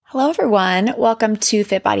Hello, everyone. Welcome to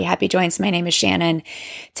Fit Body Happy Joints. My name is Shannon.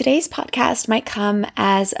 Today's podcast might come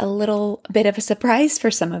as a little bit of a surprise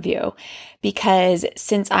for some of you because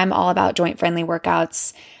since I'm all about joint-friendly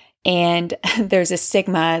workouts and there's a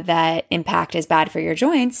stigma that impact is bad for your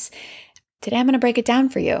joints, today I'm going to break it down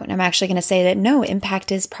for you. And I'm actually going to say that no,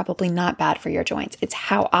 impact is probably not bad for your joints. It's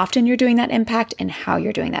how often you're doing that impact and how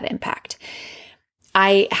you're doing that impact.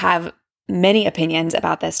 I have many opinions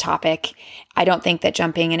about this topic. I don't think that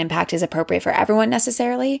jumping and impact is appropriate for everyone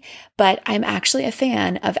necessarily, but I'm actually a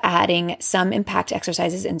fan of adding some impact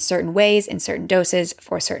exercises in certain ways, in certain doses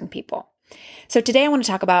for certain people. So today I want to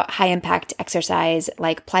talk about high impact exercise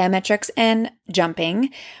like plyometrics and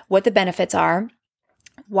jumping, what the benefits are,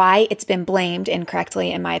 why it's been blamed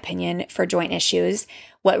incorrectly, in my opinion, for joint issues,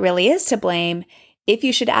 what really is to blame, if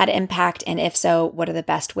you should add impact, and if so, what are the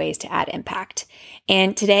best ways to add impact?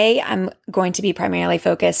 And today I'm going to be primarily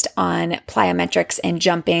focused on plyometrics and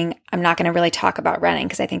jumping. I'm not going to really talk about running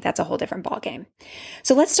because I think that's a whole different ballgame.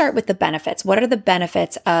 So let's start with the benefits. What are the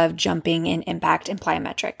benefits of jumping in impact and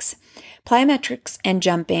plyometrics? Plyometrics and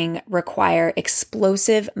jumping require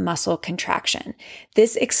explosive muscle contraction.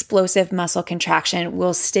 This explosive muscle contraction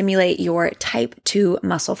will stimulate your type 2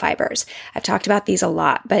 muscle fibers. I've talked about these a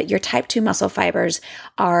lot, but your type 2 muscle fibers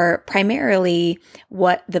are primarily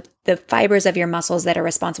what the fibers of your muscles that are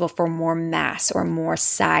responsible for more mass or more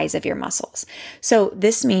size of your muscles. So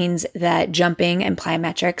this means that jumping and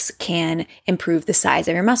plyometrics can improve the size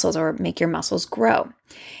of your muscles or make your muscles grow.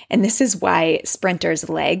 And this is why sprinters'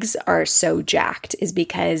 legs are so jacked, is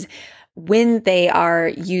because when they are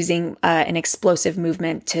using an explosive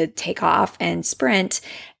movement to take off and sprint,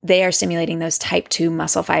 they are stimulating those type 2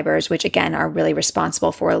 muscle fibers, which again are really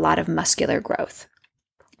responsible for a lot of muscular growth.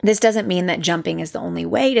 This doesn't mean that jumping is the only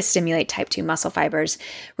way to stimulate type 2 muscle fibers.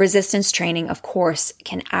 Resistance training, of course,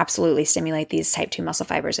 can absolutely stimulate these type 2 muscle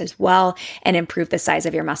fibers as well and improve the size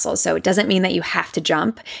of your muscles. So it doesn't mean that you have to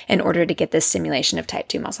jump in order to get this stimulation of type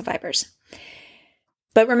 2 muscle fibers.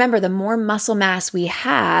 But remember, the more muscle mass we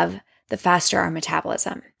have, the faster our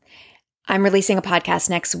metabolism. I'm releasing a podcast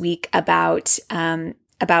next week about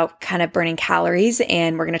kind of burning calories,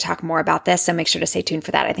 and we're going to talk more about this. So make sure to stay tuned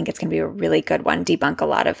for that. I think it's going to be a really good one, debunk a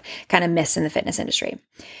lot of kind of myths in the fitness industry.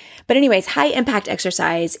 But anyways, high impact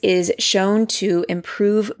exercise is shown to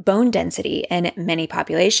improve bone density in many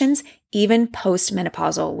populations, even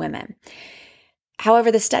postmenopausal women.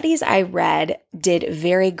 However, the studies I read did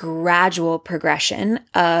very gradual progression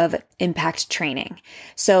of impact training.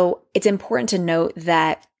 So it's important to note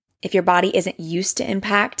that if your body isn't used to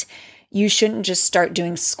impact, you shouldn't just start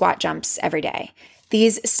doing squat jumps every day.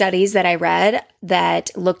 These studies that I read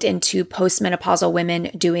that looked into postmenopausal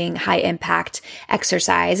women doing high impact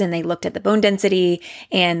exercise, and they looked at the bone density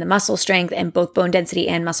and the muscle strength, and both bone density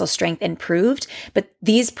and muscle strength improved. But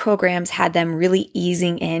these programs had them really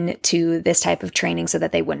easing into this type of training so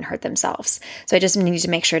that they wouldn't hurt themselves. So I just need to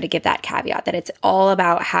make sure to give that caveat that it's all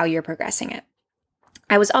about how you're progressing it.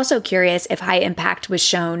 I was also curious if high impact was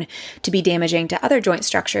shown to be damaging to other joint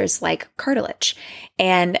structures like cartilage.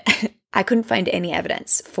 And I couldn't find any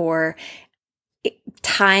evidence for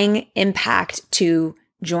tying impact to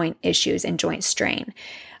joint issues and joint strain.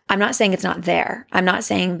 I'm not saying it's not there. I'm not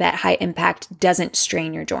saying that high impact doesn't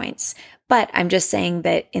strain your joints, but I'm just saying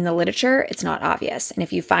that in the literature, it's not obvious. And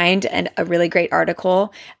if you find a really great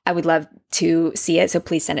article, I would love to see it. So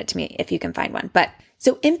please send it to me if you can find one. But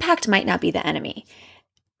so impact might not be the enemy.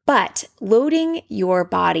 But loading your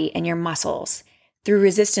body and your muscles through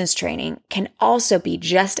resistance training can also be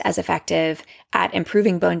just as effective at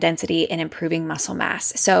improving bone density and improving muscle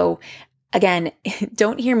mass. So again,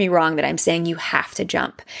 don't hear me wrong that I'm saying you have to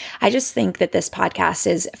jump. I just think that this podcast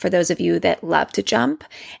is for those of you that love to jump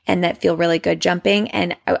and that feel really good jumping.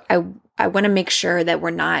 And I want to make sure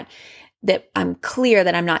that that I'm clear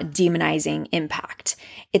that I'm not demonizing impact.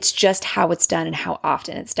 It's just how it's done and how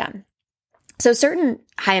often it's done. So certain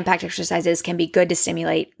high impact exercises can be good to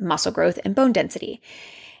stimulate muscle growth and bone density.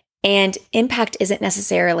 And impact isn't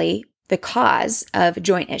necessarily the cause of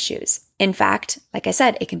joint issues. In fact, like I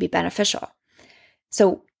said, it can be beneficial.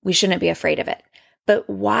 So we shouldn't be afraid of it. But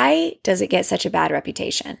why does it get such a bad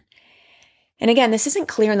reputation? And again, this isn't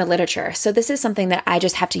clear in the literature. So this is something that I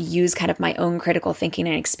just have to use kind of my own critical thinking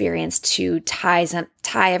and experience to tie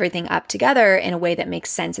everything up together in a way that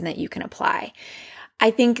makes sense and that you can apply.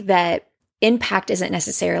 I think that impact isn't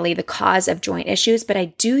necessarily the cause of joint issues, but I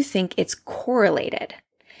do think it's correlated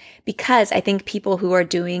because I think people who are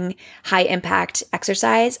doing high impact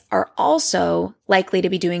exercise are also likely to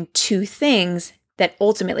be doing two things that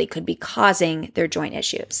ultimately could be causing their joint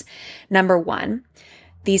issues. Number one,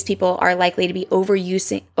 these people are likely to be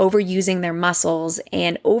overusing their muscles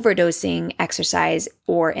and overdosing exercise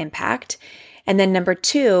or impact. And then number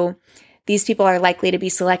 2, these people are likely to be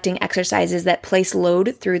selecting exercises that place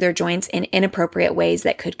load through their joints in inappropriate ways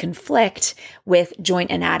that could conflict with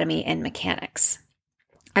joint anatomy and mechanics.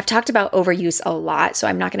 I've talked about overuse a lot, so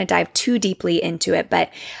I'm not going to dive too deeply into it,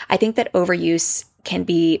 but I think that overuse can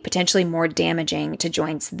be potentially more damaging to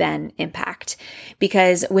joints than impact,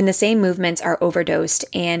 because when the same movements are overdosed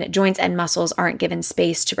and joints and muscles aren't given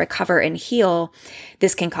space to recover and heal,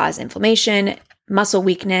 this can cause inflammation, muscle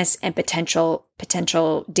weakness, and potential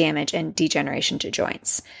damage and degeneration to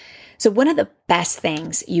joints. So one of the best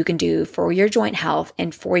things you can do for your joint health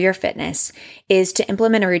and for your fitness is to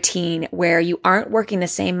implement a routine where you aren't working the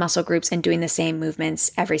same muscle groups and doing the same movements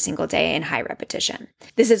every single day in high repetition.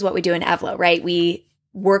 This is what we do in Evlo, right? We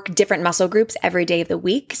work different muscle groups every day of the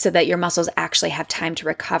week so that your muscles actually have time to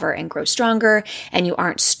recover and grow stronger, and you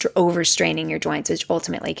aren't overstraining your joints, which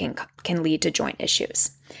ultimately can lead to joint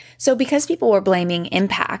issues. So because people were blaming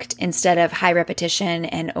impact instead of high repetition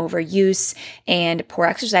and overuse and poor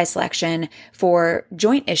exercise selection for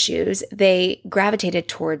joint issues, they gravitated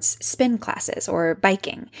towards spin classes or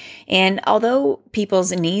biking. And although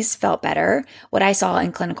people's knees felt better, what I saw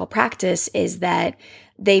in clinical practice is that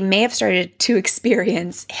they may have started to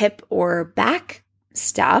experience hip or back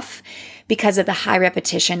stuff because of the high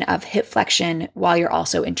repetition of hip flexion while you're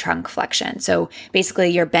also in trunk flexion. So basically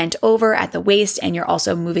you're bent over at the waist and you're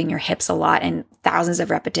also moving your hips a lot and thousands of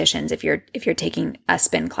repetitions if you're taking a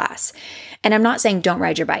spin class. And I'm not saying don't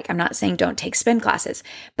ride your bike. I'm not saying don't take spin classes,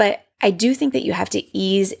 but I do think that you have to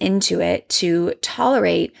ease into it to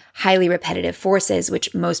tolerate highly repetitive forces,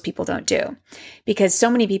 which most people don't do, because so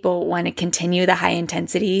many people want to continue the high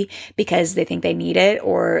intensity because they think they need it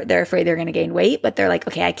or they're afraid they're going to gain weight, but they're like,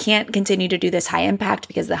 okay, I can't continue to do this high impact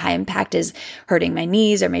because the high impact is hurting my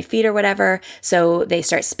knees or my feet or whatever. So they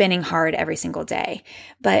start spinning hard every single day.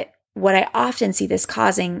 But what I often see this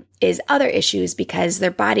causing is other issues because their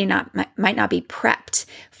body might not be prepped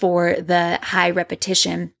for the high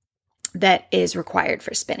repetition that is required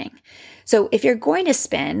for spinning. So if you're going to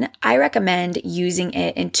spin, I recommend using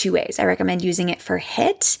it in 2 ways. I recommend using it for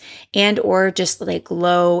HIIT and or just like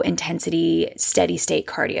low intensity, steady state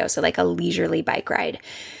cardio. So like a leisurely bike ride.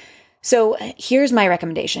 So here's my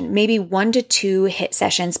recommendation. Maybe 1 to 2 HIIT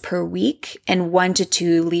sessions per week and 1 to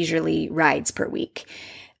 2 leisurely rides per week.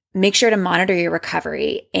 Make sure to monitor your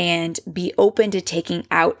recovery and be open to taking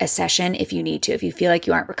out a session if you need to. If you feel like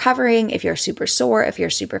you aren't recovering, if you're super sore, if you're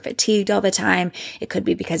super fatigued all the time, it could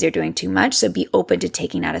be because you're doing too much. So be open to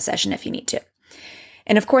taking out a session if you need to.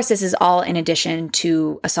 And of course, this is all in addition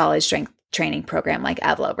to a solid strength training program like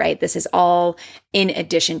Evlo, right? This is all in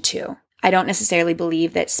addition to. I don't necessarily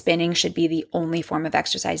believe that spinning should be the only form of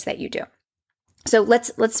exercise that you do. So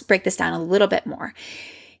let's break this down a little bit more.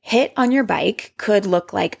 HIIT on your bike could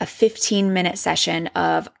look like a 15-minute session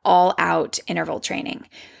of all-out interval training.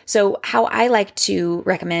 So how I like to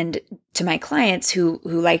recommend to my clients who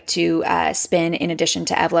like to spin in addition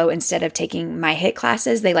to Evlo, instead of taking my HIIT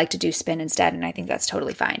classes, they like to do spin instead, and I think that's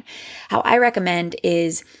totally fine. How I recommend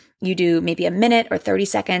is you do maybe a minute or 30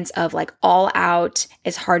 seconds of like all out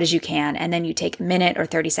as hard as you can. And then you take a minute or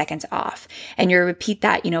 30 seconds off and you repeat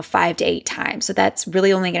that, 5 to 8 times. So that's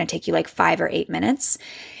really only going to take you like 5 or 8 minutes.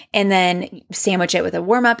 And then sandwich it with a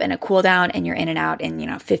warm up and a cool down and you're in and out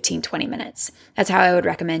in, 15, 20 minutes. That's how I would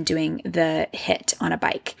recommend doing the HIIT on a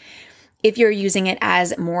bike. If you're using it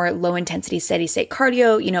as more low intensity, steady state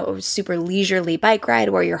cardio, a super leisurely bike ride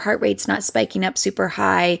where your heart rate's not spiking up super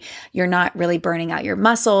high, you're not really burning out your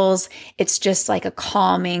muscles. It's just like a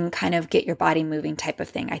calming kind of get your body moving type of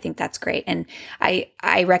thing. I think that's great. And I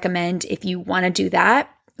recommend if you want to do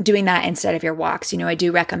that, doing that instead of your walks. I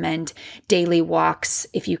do recommend daily walks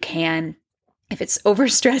if you can. If it's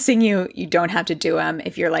overstressing you, you don't have to do them.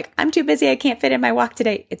 If you're like, I'm too busy, I can't fit in my walk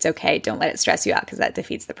today, it's okay. Don't let it stress you out because that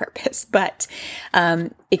defeats the purpose. But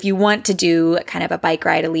if you want to do kind of a bike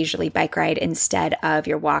ride, a leisurely bike ride instead of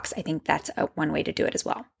your walks, I think that's one way to do it as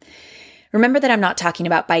well. Remember that I'm not talking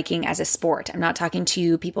about biking as a sport. I'm not talking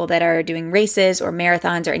to people that are doing races or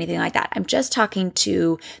marathons or anything like that. I'm just talking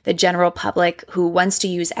to the general public who wants to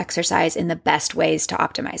use exercise in the best ways to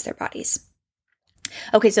optimize their bodies.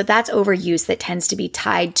 Okay, so that's overuse that tends to be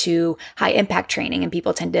tied to high impact training, and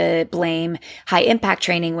people tend to blame high impact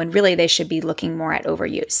training when really they should be looking more at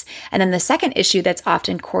overuse. And then the second issue that's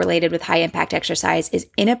often correlated with high impact exercise is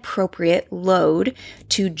inappropriate load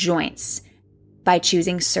to joints by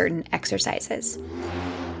choosing certain exercises.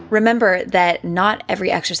 Remember that not every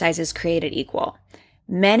exercise is created equal.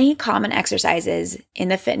 Many common exercises in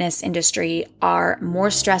the fitness industry are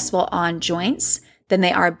more stressful on joints than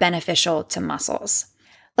they are beneficial to muscles.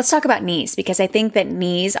 Let's talk about knees, because I think that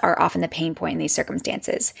knees are often the pain point in these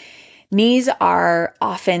circumstances. Knees are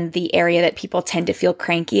often the area that people tend to feel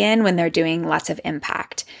cranky in when they're doing lots of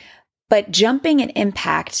impact. But jumping and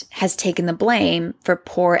impact has taken the blame for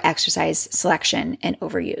poor exercise selection and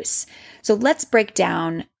overuse. So let's break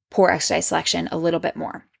down poor exercise selection a little bit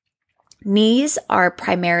more. Knees are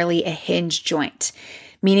primarily a hinge joint,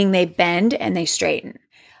 meaning they bend and they straighten.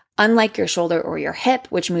 Unlike your shoulder or your hip,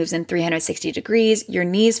 which moves in 360 degrees, your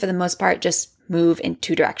knees, for the most part, just move in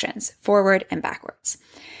two directions, forward and backwards.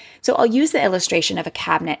 So I'll use the illustration of a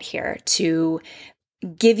cabinet here to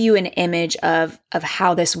give you an image of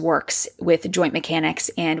how this works with joint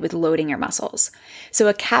mechanics and with loading your muscles. So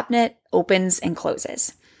a cabinet opens and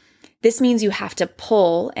closes. This means you have to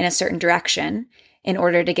pull in a certain direction in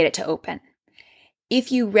order to get it to open.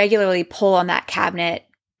 If you regularly pull on that cabinet,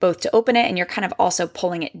 both to open it and you're kind of also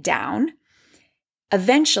pulling it down,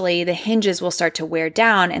 eventually the hinges will start to wear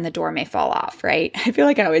down and the door may fall off, right? I feel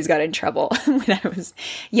like I always got in trouble when I was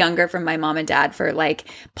younger from my mom and dad for like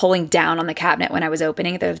pulling down on the cabinet when I was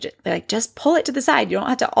opening it. They're like, just pull it to the side. You don't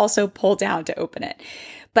have to also pull down to open it.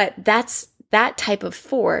 But that type of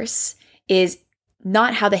force is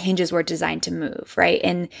not how the hinges were designed to move, right?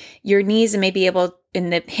 And your knees may be able,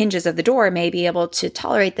 in the hinges of the door, may be able to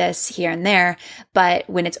tolerate this here and there, but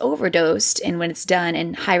when it's overdosed and when it's done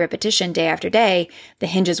in high repetition day after day, the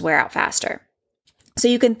hinges wear out faster. So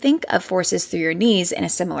you can think of forces through your knees in a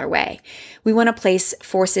similar way. We want to place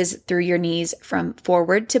forces through your knees from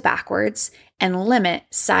forward to backwards and limit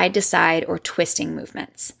side to side or twisting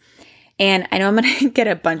movements. And I know I'm going to get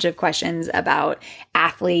a bunch of questions about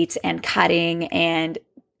athletes and cutting. And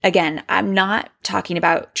again, I'm not talking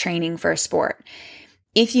about training for a sport.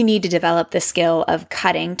 If you need to develop the skill of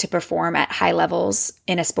cutting to perform at high levels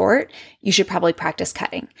in a sport, you should probably practice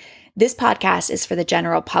cutting. This podcast is for the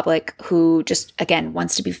general public who just, again,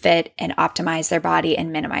 wants to be fit and optimize their body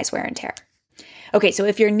and minimize wear and tear. Okay, so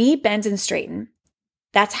if your knee bends and straighten,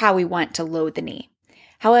 that's how we want to load the knee.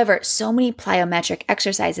 However, so many plyometric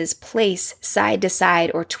exercises place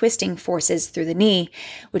side-to-side or twisting forces through the knee,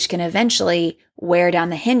 which can eventually wear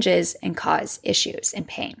down the hinges and cause issues and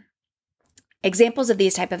pain. Examples of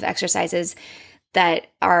these type of exercises that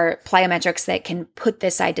are plyometrics that can put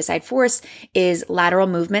this side-to-side force is lateral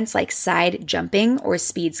movements like side jumping or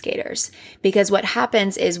speed skaters. Because what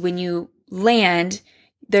happens is when you land,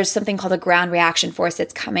 there's something called a ground reaction force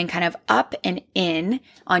that's coming kind of up and in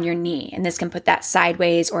on your knee. And this can put that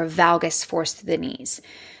sideways or valgus force through the knees.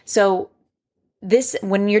 So this,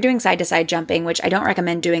 when you're doing side to side jumping, which I don't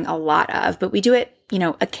recommend doing a lot of, but we do it,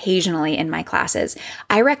 occasionally in my classes,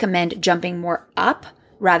 I recommend jumping more up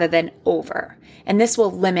rather than over. And this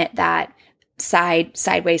will limit that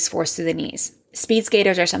sideways force through the knees. Speed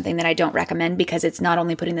skaters are something that I don't recommend because it's not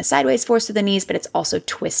only putting the sideways force through the knees, but it's also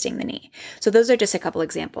twisting the knee. So those are just a couple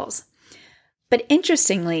examples. But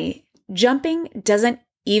interestingly, jumping doesn't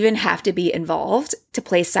even have to be involved to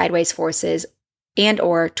place sideways forces and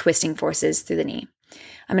or twisting forces through the knee.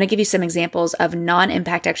 I'm going to give you some examples of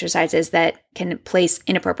non-impact exercises that can place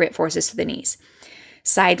inappropriate forces through the knees.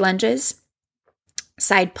 Side lunges,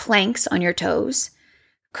 side planks on your toes,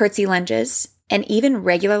 curtsy lunges, and even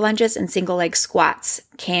regular lunges and single leg squats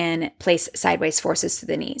can place sideways forces through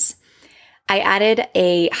the knees. I added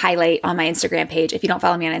a highlight on my Instagram page. If you don't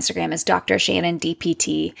follow me on Instagram, it's Dr. Shannon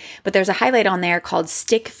DPT. But there's a highlight on there called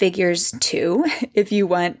Stick Figures 2, if you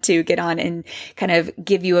want to get on and kind of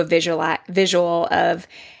give you a visual of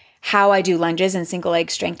how I do lunges and single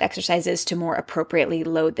leg strength exercises to more appropriately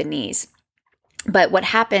load the knees. But what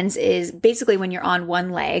happens is basically when you're on one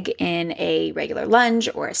leg in a regular lunge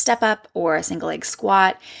or a step up or a single leg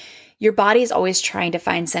squat, your body is always trying to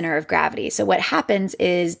find center of gravity. So what happens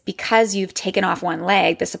is because you've taken off one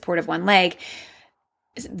leg, the support of one leg,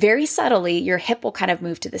 very subtly, your hip will kind of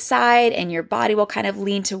move to the side and your body will kind of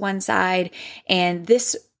lean to one side. And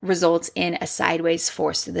this results in a sideways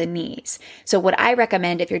force to the knees. So what I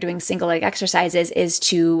recommend if you're doing single leg exercises is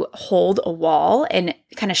to hold a wall and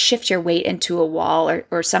kind of shift your weight into a wall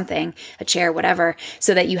or something, a chair, whatever,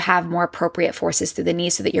 so that you have more appropriate forces through the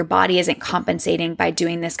knees so that your body isn't compensating by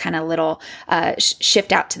doing this kind of little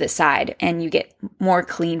shift out to the side and you get more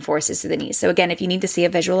clean forces through the knees. So again, if you need to see a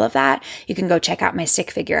visual of that, you can go check out my Stick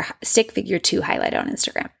Figure 2 highlight on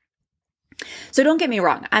Instagram. So don't get me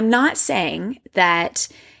wrong. I'm not saying that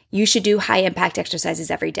you should do high impact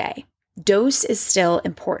exercises every day. Dose is still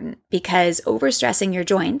important because overstressing your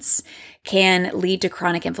joints can lead to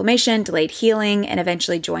chronic inflammation, delayed healing, and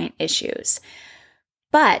eventually joint issues.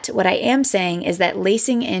 But what I am saying is that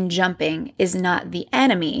lacing in jumping is not the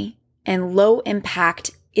enemy, and low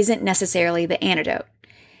impact isn't necessarily the antidote.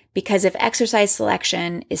 Because if exercise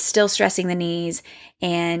selection is still stressing the knees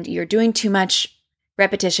and you're doing too much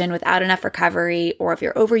repetition without enough recovery, or if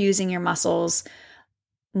you're overusing your muscles,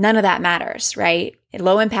 none of that matters, right?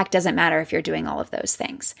 Low impact doesn't matter if you're doing all of those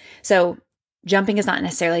things. So jumping is not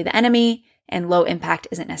necessarily the enemy, and low impact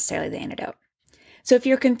isn't necessarily the antidote. So if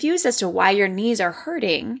you're confused as to why your knees are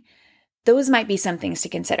hurting, those might be some things to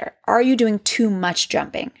consider. Are you doing too much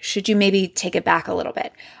jumping? Should you maybe take it back a little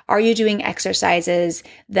bit? Are you doing exercises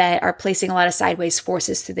that are placing a lot of sideways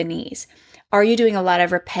forces through the knees? Are you doing a lot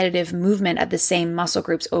of repetitive movement of the same muscle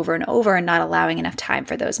groups over and over and not allowing enough time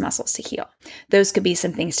for those muscles to heal? Those could be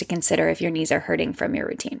some things to consider if your knees are hurting from your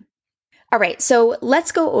routine. All right, so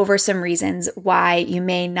let's go over some reasons why you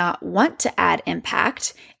may not want to add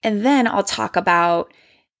impact, and then I'll talk about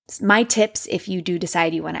my tips if you do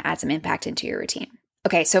decide you want to add some impact into your routine.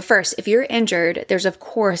 Okay, so first, if you're injured, there's of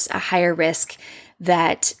course a higher risk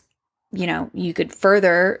that you could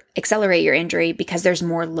further accelerate your injury because there's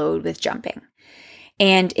more load with jumping.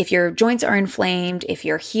 And if your joints are inflamed, if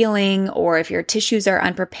you're healing, or if your tissues are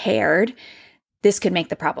unprepared, this could make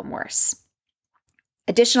the problem worse.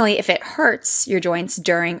 Additionally, if it hurts your joints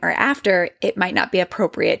during or after, it might not be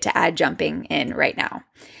appropriate to add jumping in right now.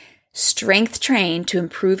 Strength train to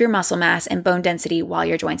improve your muscle mass and bone density while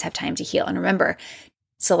your joints have time to heal. And remember,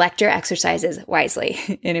 select your exercises wisely.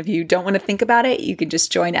 And if you don't want to think about it, you can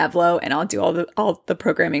just join Evlo and I'll do all the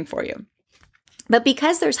programming for you. But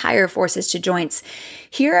because there's higher forces to joints,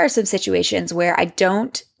 here are some situations where I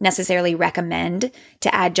don't necessarily recommend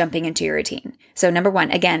to add jumping into your routine. So number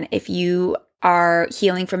one, again, if you are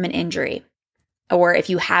healing from an injury, or if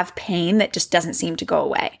you have pain that just doesn't seem to go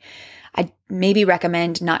away, I maybe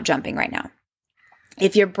recommend not jumping right now.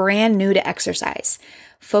 If you're brand new to exercise,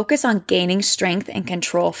 focus on gaining strength and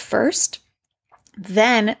control first,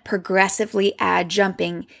 then progressively add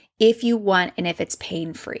jumping if you want and if it's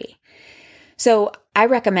pain-free. So I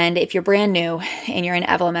recommend if you're brand new and you're an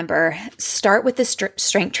Evlo member, start with the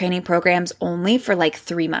strength training programs only for like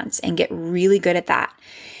 3 months and get really good at that.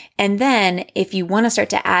 And then if you want to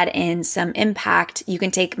start to add in some impact, you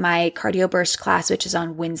can take my cardio burst class, which is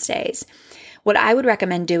on Wednesdays. What I would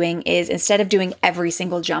recommend doing is instead of doing every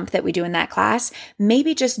single jump that we do in that class,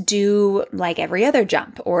 maybe just do like every other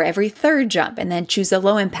jump or every third jump and then choose a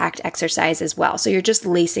low impact exercise as well. So you're just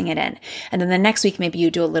lacing it in. And then the next week, maybe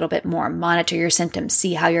you do a little bit more, monitor your symptoms,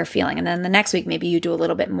 see how you're feeling. And then the next week, maybe you do a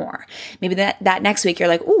little bit more. Maybe that next week you're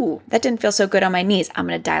like, ooh, that didn't feel so good on my knees. I'm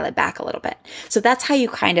going to dial it back a little bit. So that's how you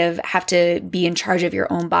kind of have to be in charge of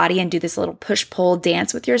your own body and do this little push-pull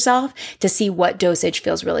dance with yourself to see what dosage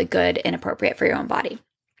feels really good and appropriate for your own body.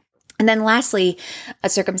 And then lastly, a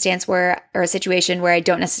situation where I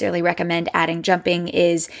don't necessarily recommend adding jumping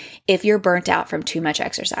is if you're burnt out from too much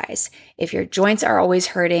exercise. If your joints are always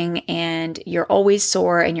hurting and you're always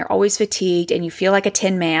sore and you're always fatigued and you feel like a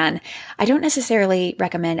tin man, I don't necessarily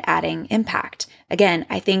recommend adding impact. Again,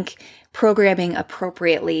 I think programming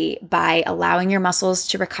appropriately by allowing your muscles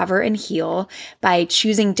to recover and heal, by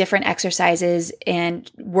choosing different exercises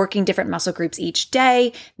and working different muscle groups each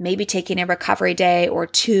day, maybe taking a recovery day or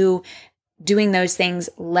two, doing those things,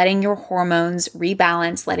 letting your hormones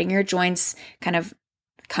rebalance, letting your joints kind of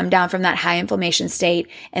come down from that high inflammation state,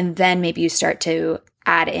 and then maybe you start to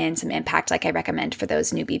add in some impact like I recommend for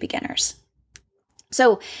those newbie beginners.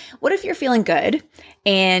 So what if you're feeling good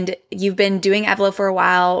and you've been doing Evlo for a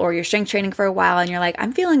while or you're strength training for a while and you're like,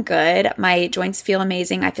 I'm feeling good. My joints feel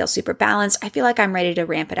amazing. I feel super balanced. I feel like I'm ready to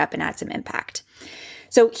ramp it up and add some impact.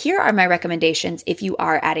 So here are my recommendations if you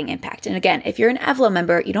are adding impact. And again, if you're an Evlo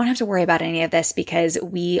member, you don't have to worry about any of this because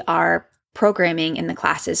we are programming in the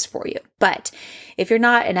classes for you. But if you're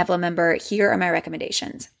not an Evlo member, here are my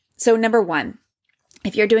recommendations. So number one,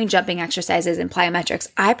 if you're doing jumping exercises and plyometrics,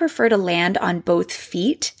 I prefer to land on both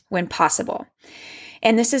feet when possible.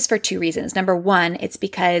 And this is for two reasons. Number one, it's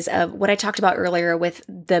because of what I talked about earlier with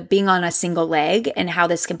the being on a single leg and how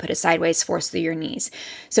this can put a sideways force through your knees.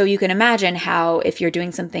 So you can imagine how if you're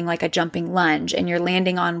doing something like a jumping lunge and you're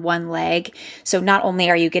landing on one leg, so not only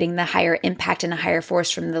are you getting the higher impact and a higher force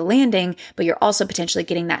from the landing, but you're also potentially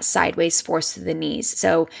getting that sideways force through the knees.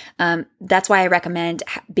 So that's why I recommend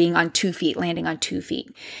being on 2 feet, landing on 2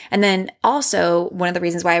 feet. And then also one of the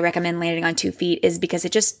reasons why I recommend landing on 2 feet is because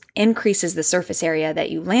it just increases the surface area that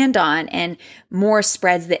you land on and more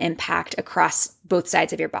spreads the impact across both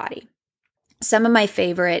sides of your body. Some of my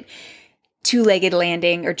favorite 2-legged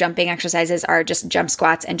landing or jumping exercises are just jump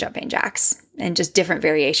squats and jumping jacks and just different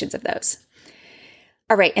variations of those.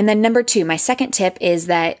 All right. And then number 2, my second tip is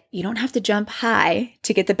that you don't have to jump high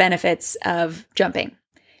to get the benefits of jumping.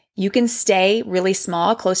 You can stay really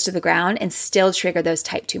small, close to the ground, and still trigger those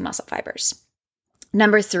type 2 muscle fibers.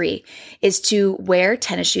 Number 3 is to wear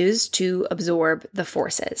tennis shoes to absorb the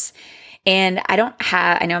forces. And I know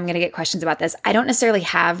I'm going to get questions about this. I don't necessarily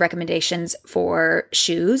have recommendations for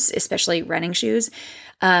shoes, especially running shoes.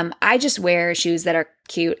 I just wear shoes that are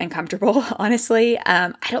cute and comfortable, honestly.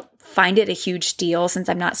 I don't find it a huge deal since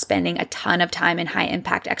I'm not spending a ton of time in high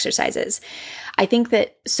impact exercises. I think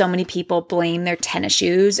that so many people blame their tennis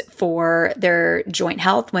shoes for their joint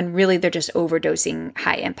health when really they're just overdosing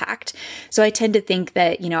high impact. So I tend to think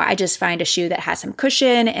that, I just find a shoe that has some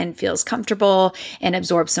cushion and feels comfortable and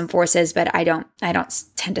absorbs some forces, but I don't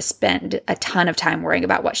tend to spend a ton of time worrying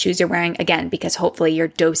about what shoes you're wearing, again, because hopefully you're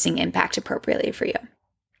dosing impact appropriately for you.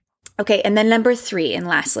 Okay, and then number 3, and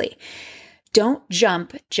lastly, don't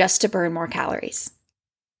jump just to burn more calories.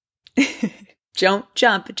 Don't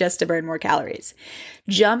jump just to burn more calories.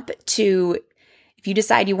 If you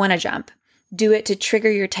decide you want to jump, do it to trigger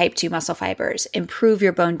your type 2 muscle fibers, improve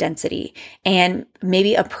your bone density, and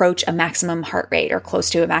maybe approach a maximum heart rate or close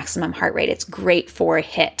to a maximum heart rate. It's great for a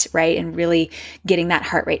HIIT, right? And really getting that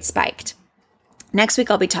heart rate spiked. Next week,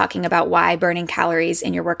 I'll be talking about why burning calories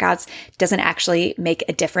in your workouts doesn't actually make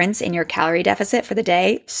a difference in your calorie deficit for the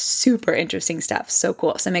day. Super interesting stuff. So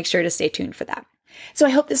cool. So make sure to stay tuned for that. So I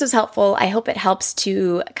hope this was helpful. I hope it helps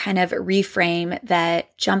to kind of reframe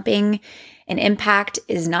that jumping and impact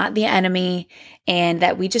is not the enemy, and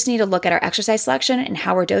that we just need to look at our exercise selection and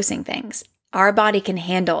how we're dosing things. Our body can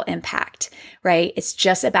handle impact, right? It's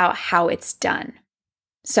just about how it's done.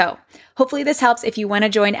 So hopefully this helps. If you want to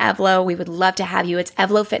join Evlo, we would love to have you. It's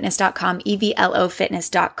evlofitness.com,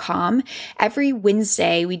 evlofitness.com. Every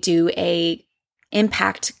Wednesday, we do a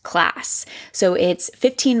impact class. So it's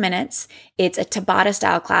 15 minutes. It's a Tabata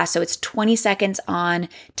style class. So it's 20 seconds on,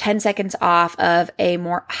 10 seconds off of a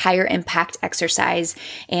more higher impact exercise.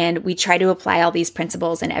 And we try to apply all these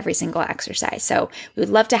principles in every single exercise. So we would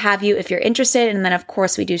love to have you if you're interested. And then of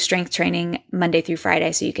course we do strength training Monday through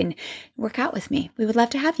Friday. So you can work out with me. We would love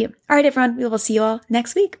to have you. All right, everyone. We will see you all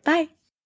next week. Bye.